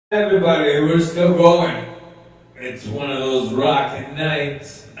Everybody, we're still going. It's one of those rocking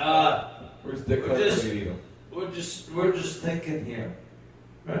nights. We're just thinking here.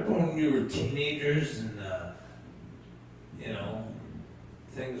 Remember when we were teenagers and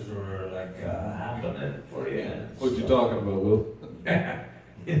things were like happening for you? What you talking about, Will?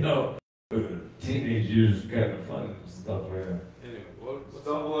 Teenage years kind of fun and stuff like that. Anyway,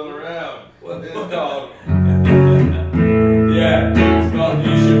 stumbling around. What is it called? Yeah, it's called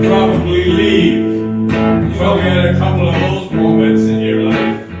You Should Probably Leave. You probably had a couple of those moments in your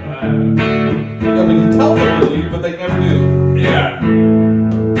life. I mean, you tell them to leave, but they never do. Yeah.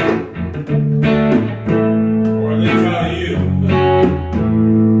 Or they tell you.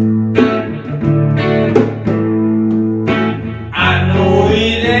 I know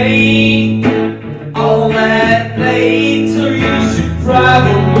it ain't all that late, so you should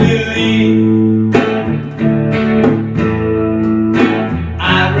probably leave.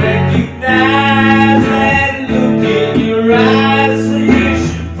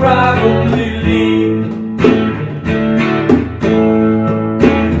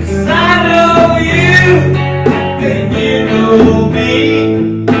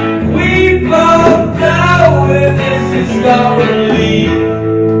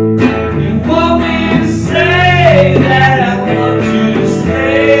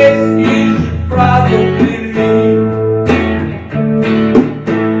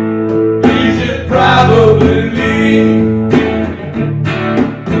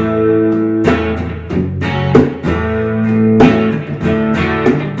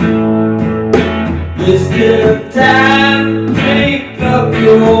 Is there time? Make up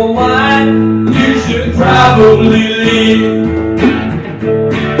your mind. You should probably leave.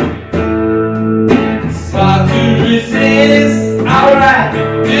 It's hard to resist. Alright,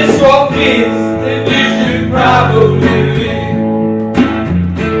 this one kiss, then you should probably leave.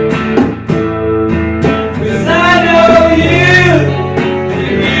 'Cause I know you,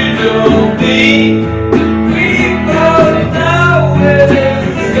 and you know me. We both know where this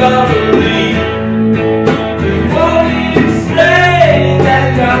is gonna lead.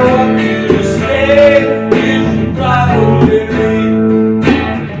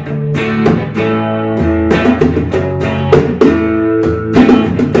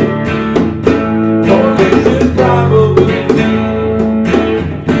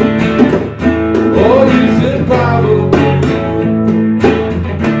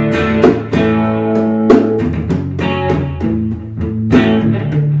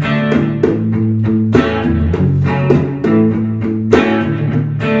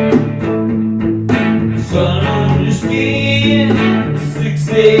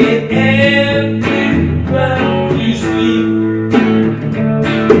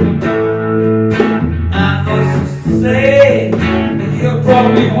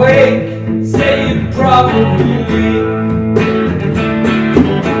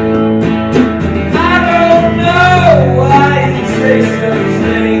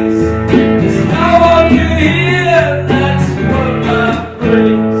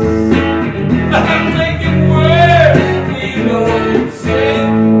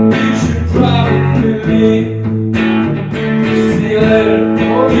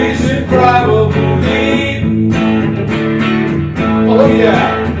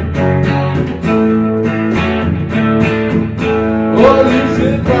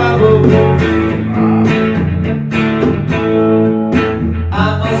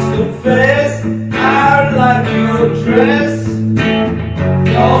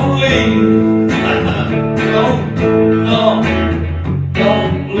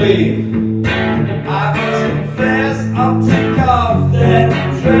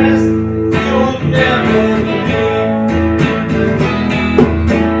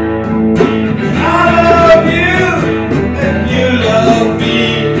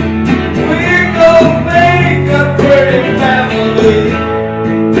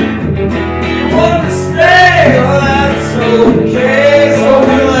 Okay, so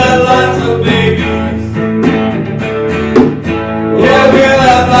we'll have lots of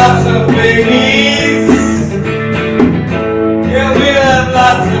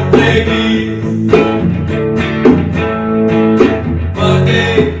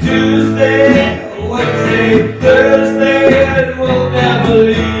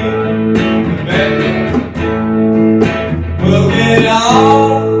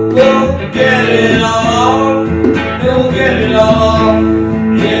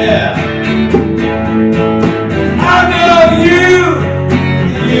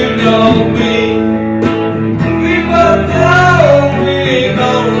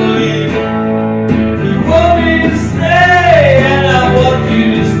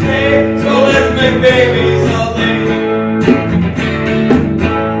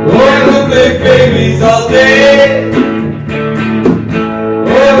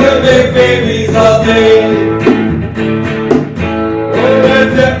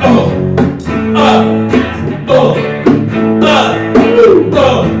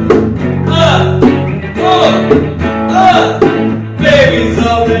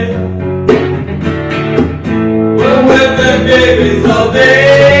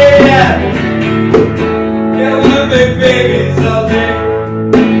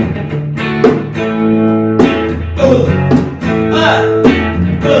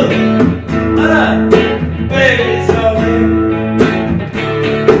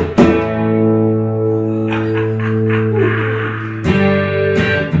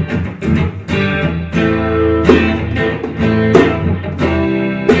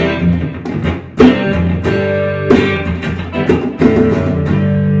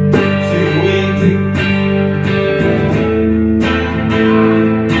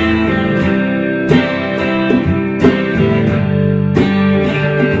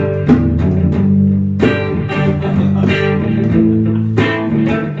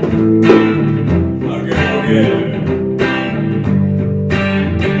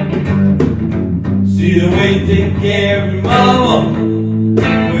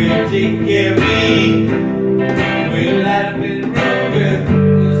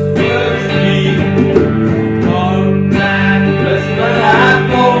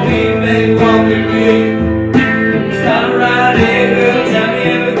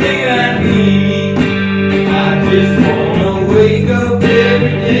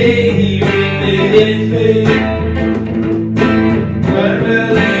me. But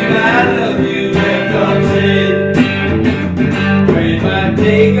believe I love you and don't say it might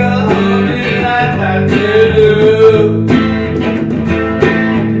take 100 lifetimes to do.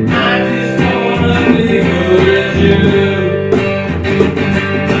 I just wanna be good as you.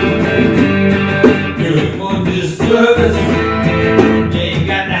 You're more disservice. You ain't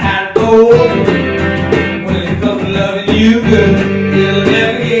got to have to go. When it comes to loving you good, you'll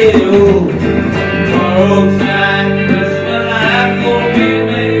never get old. Tomorrow's night, the rest of my life gonna be the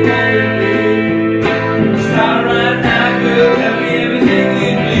man you want me to be. Start right now, girl, tell me everything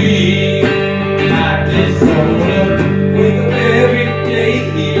you need. I just wanna wake up every day,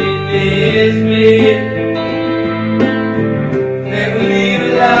 it is me. Never leave a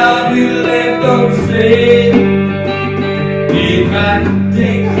love you left unsaid. It might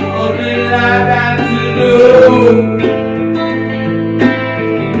take 100 lifetimes to know.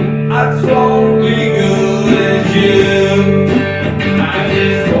 I just wanna be good as you. I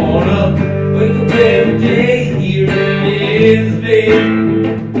just wanna wake up every day, here it is me.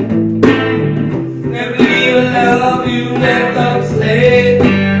 Never leave a love you left unsaid.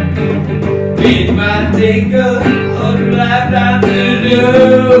 It might take 100 lifetimes to do.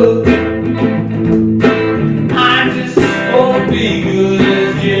 I just wanna be good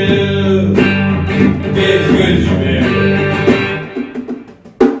as you. Be as good as you, baby.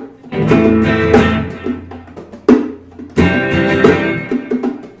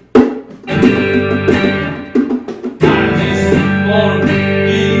 I just wanna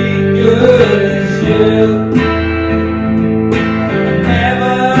be good as you.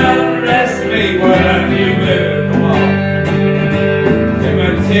 Never underestimate what I do, baby. Come on. It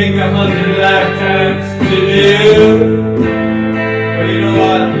might take 100 lifetimes to do. But you know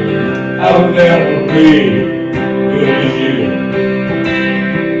what? I will never be good as you.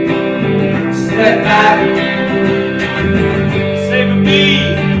 Step back, save me.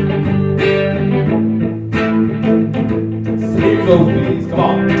 Save those bees, come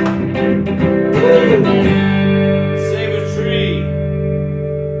on. Woo. Save a tree.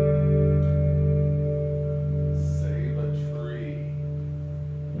 Save a tree.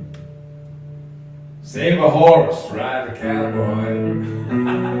 Save a horse, ride a cowboy.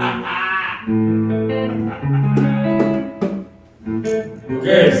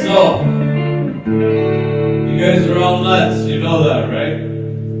 Okay, so you guys are all nuts, you know that, right?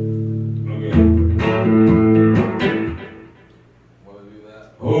 Okay. Wanna do that?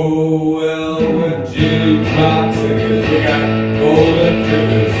 Oh well, with Jimmy Fox singers, we got golden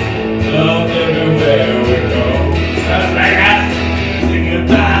rivers, love everywhere we go. Sounds like us, sing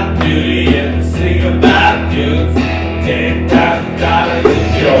about beauty and sing about dudes. $10,000 a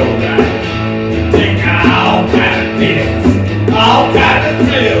show, right? Take all kind of hits, all kind of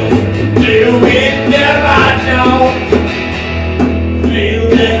thrills. Till we never know. Thrill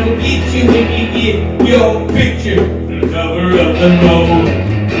that'll get you when you get your picture on the cover of the road.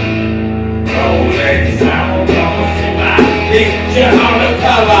 Rolling sound, gonna see my picture on the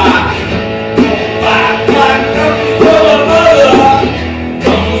cover. My black comes from a mother.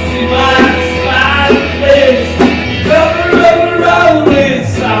 Gonna see my smiling face, cover of the rolling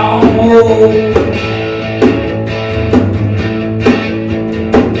sound.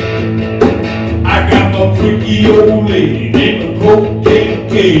 I got my pretty old lady named Cocaine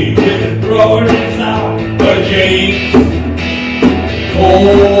Kid with a drawing out of James.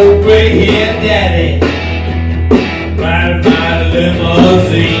 Old gray-haired daddy riding my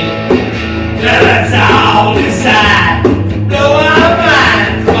limousine. Now that's all inside. No, I'm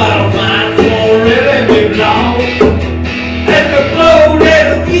mine, but our minds won't really be long. And the blow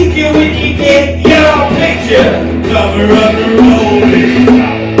that'll keep you when you get your picture cover of the rolling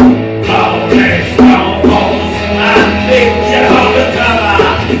stone. Rolling stone, my picture on the cover.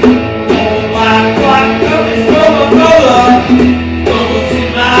 Oh, my clock comes from a mother. Gonna see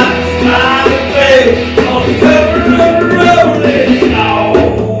my smiling face on the cover of the rolling stone.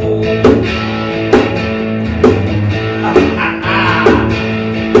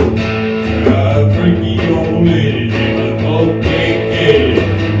 A freaky old lady named Cocaine Kid,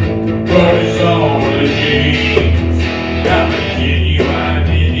 parties on the jeans. Got me genuine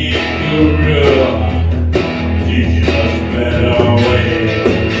Indian gorilla, teaching us a better way.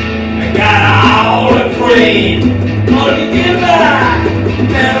 I got all the cream, money get by,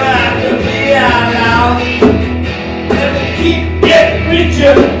 never have to be out loud. Never keep getting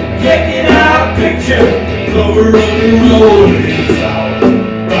richer, taking our picture, cover of the rolling stone.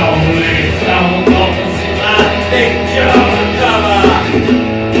 Rolling stone, gonna see my picture on the cover.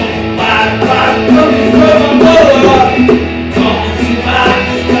 My clock comes from a mother, gonna see my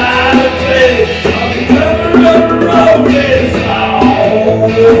smiling face on the cover.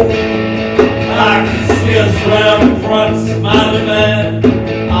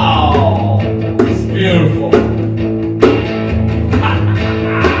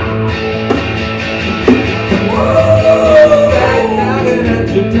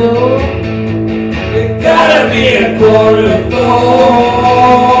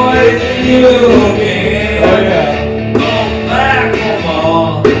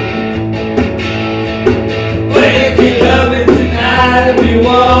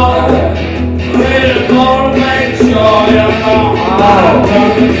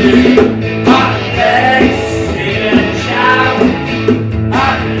 Hot legs, skin and shout.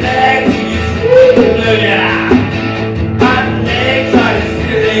 Hot legs, you scream, yeah. Hot legs, I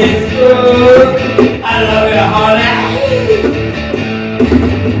still good. I love you, honey.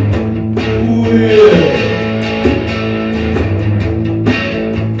 Ooh, yeah.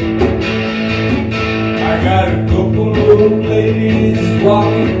 I got a couple of ladies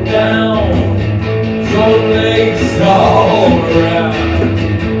walking down, short legs all around,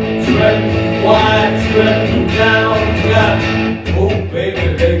 sweating wide, sweating down, got, oh baby,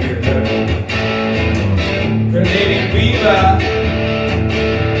 they get hurt. Canadian Beaver,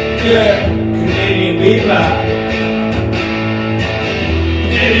 yeah, Canadian Beaver,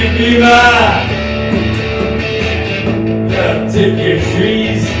 Canadian Beaver, yeah, take your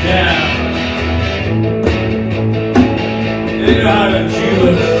trees down. You know how to chew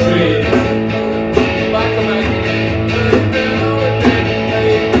those trees.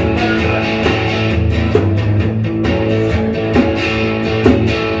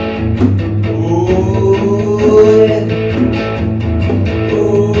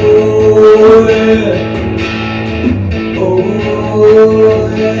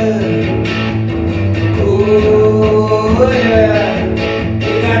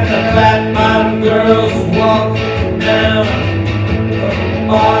 Girls walking down,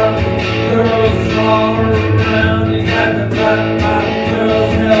 bottom girls all around. You got the flat bottom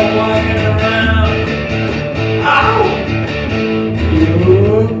girls hell walking around. Ow! You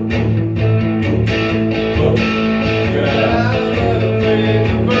got a little bit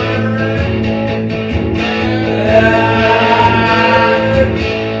of burn.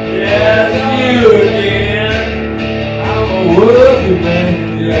 Yes, you again. I'm a working man.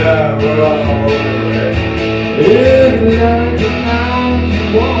 Yeah, we're all over it. If there's a mountain you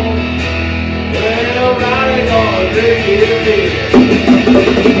want, well, nobody's gonna take it.